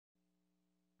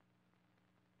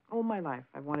All my life,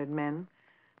 I've wanted men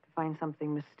to find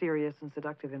something mysterious and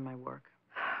seductive in my work.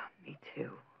 Me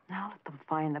too. Now let them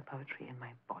find the poetry in my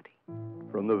body.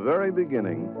 From the very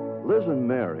beginning, Liz and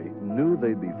Mary knew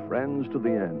they'd be friends to the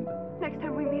end. Next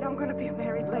time we meet, I'm going to be a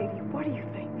married lady. What do you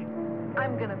think?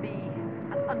 I'm gonna be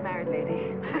an unmarried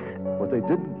lady. What they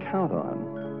didn't count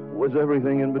on was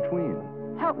everything in between.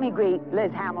 Help me greet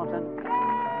Liz Hamilton.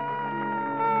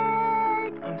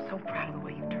 I'm so proud of the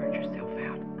way you turned yourself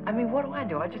out. I mean, what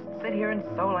do? I just sit here and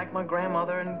sew like my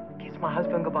grandmother and kiss my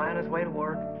husband goodbye on his way to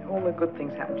work. All the good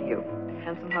things happen to you.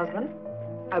 Handsome husband,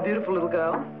 a beautiful little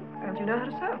girl, and you know how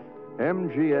to sew.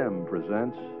 MGM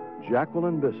presents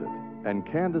Jacqueline Bisset and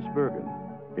Candice Bergen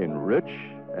in Rich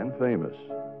and Famous.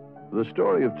 The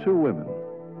story of two women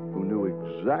who knew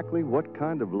exactly what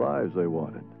kind of lives they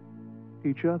wanted.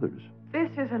 Each other's.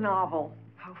 This is a novel.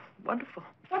 How wonderful.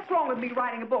 What's wrong with me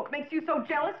writing a book? Makes you so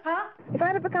jealous, huh? If I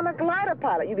had become a glider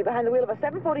pilot, you'd be behind the wheel of a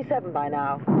 747 by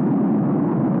now.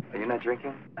 Are you not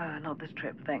drinking? Not this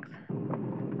trip, thanks.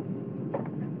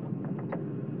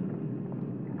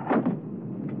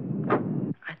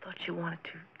 I thought you wanted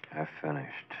to. I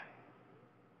finished.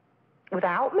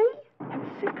 Without me?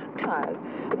 I'm sick and tired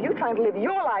of you trying to live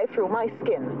your life through my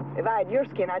skin. If I had your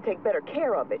skin, I'd take better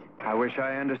care of it. I wish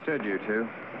I understood you two.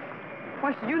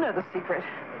 Why should you know the secret?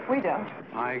 We don't.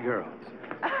 My girls.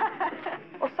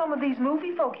 Well, some of these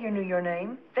movie folk here knew your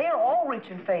name. They're all rich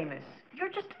and famous. You're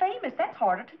just famous. That's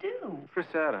harder to do.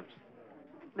 Chris Adams.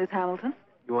 Liz Hamilton?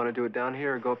 You want to do it down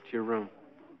here or go up to your room?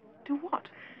 Do what?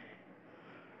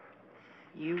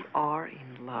 You are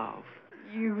in love.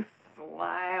 You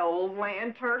sly old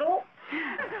land turtle.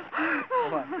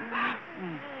 What?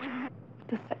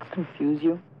 Does sex confuse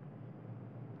you?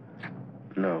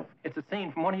 No. It's a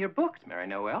scene from one of your books, Mary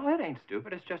Noel. It ain't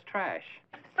stupid. It's just trash.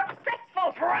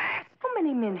 Successful trash! How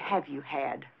many men have you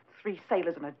had? 3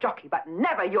 sailors and a jockey, but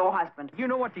never your husband. You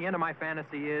know what the end of my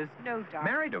fantasy is? No, Doc.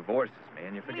 Mary divorces me,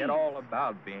 and you forget all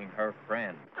about being her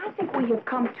friend. I think we have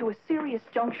come to a serious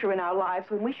juncture in our lives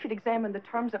when we should examine the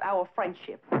terms of our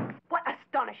friendship. What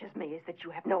astonishes me is that you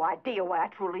have no idea why I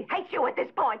truly hate you at this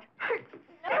point.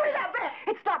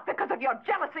 It's not because of your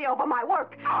jealousy over my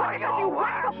work, but because you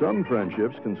work. Some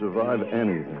friendships can survive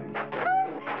anything,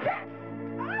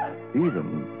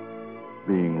 even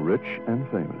being rich and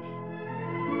famous.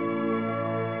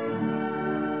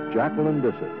 Jacqueline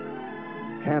Bisset,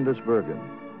 Candice Bergen,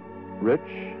 Rich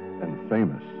and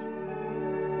Famous.